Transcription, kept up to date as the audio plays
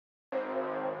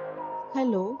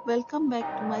Hello, welcome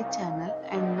back to my channel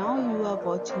and now you are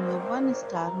watching a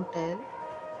 1-star hotel.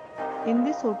 In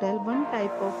this hotel, one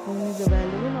type of room is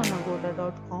available on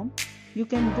agoda.com. You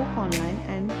can book online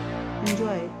and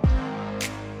enjoy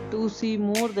it. To see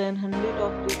more than 100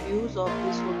 of reviews of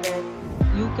this hotel,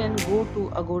 you can go to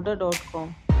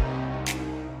agoda.com.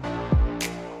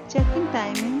 Check-in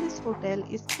time in this hotel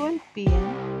is 12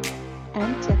 p.m.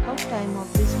 and check-out time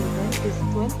of this hotel is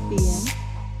 12 p.m.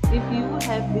 If you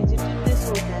have visited this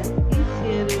hotel, please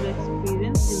share your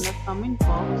experience in the comment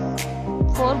box.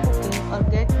 For booking or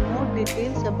get more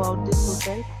details about this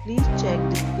hotel, please check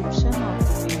description of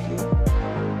the video.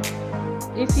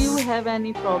 If you have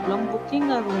any problem booking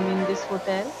a room in this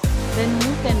hotel, then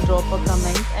you can drop a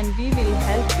comment and we will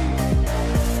help you.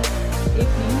 If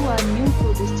you are new to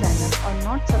this channel or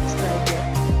not subscribed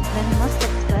yet, then must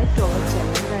subscribe to our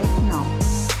channel right now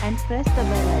and press the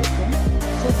bell icon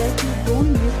so that you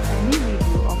don't miss any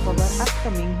video of our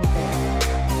upcoming hotel.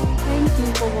 Thank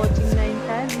you for watching the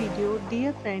entire video.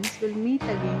 Dear friends, we'll meet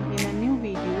again in a new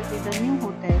video with a new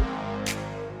hotel.